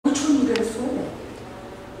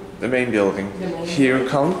the main building. Here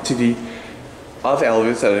come to the other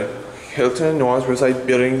elevators at Hilton Orleans Riverside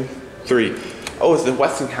Building 3. Oh, it's the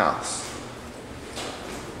Westinghouse.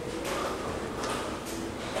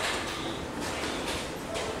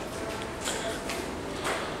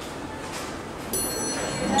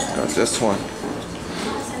 That's this one.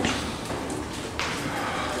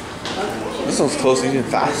 This one's closing even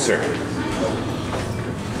faster.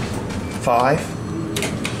 5.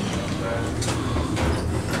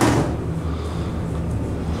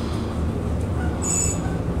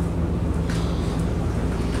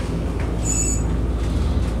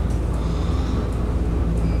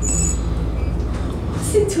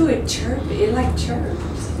 Listen to it chirp. It like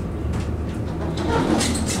chirps.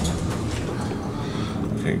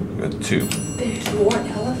 Okay, good. 2. There's more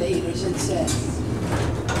elevators, it says.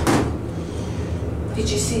 Did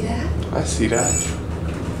you see that? I see that.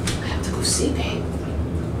 I have to go see, babe.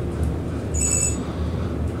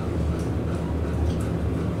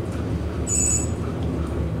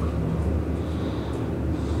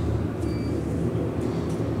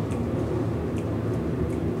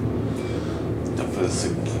 For the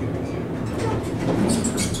security.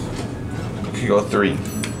 Okay, go 3.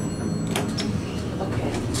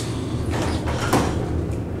 Okay.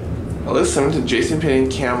 I listen to Jason Penn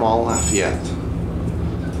and Cam all Lafayette.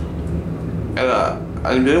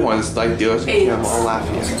 And the other one's like dealers and Cam all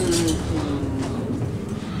Lafayette.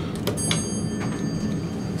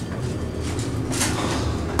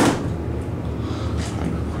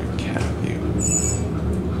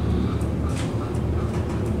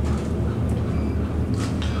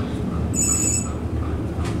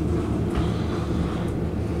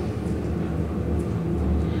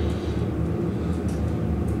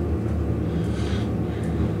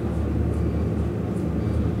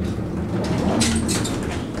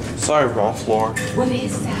 Sorry, wrong floor. What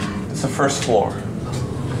is that? It's the first floor.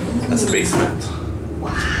 That's the basement.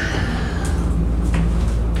 Wow.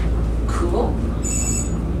 Cool.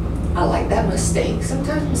 I like that mistake.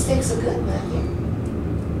 Sometimes mistakes are good, Matthew.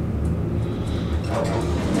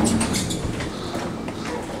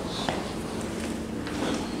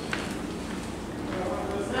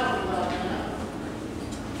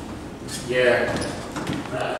 Yeah.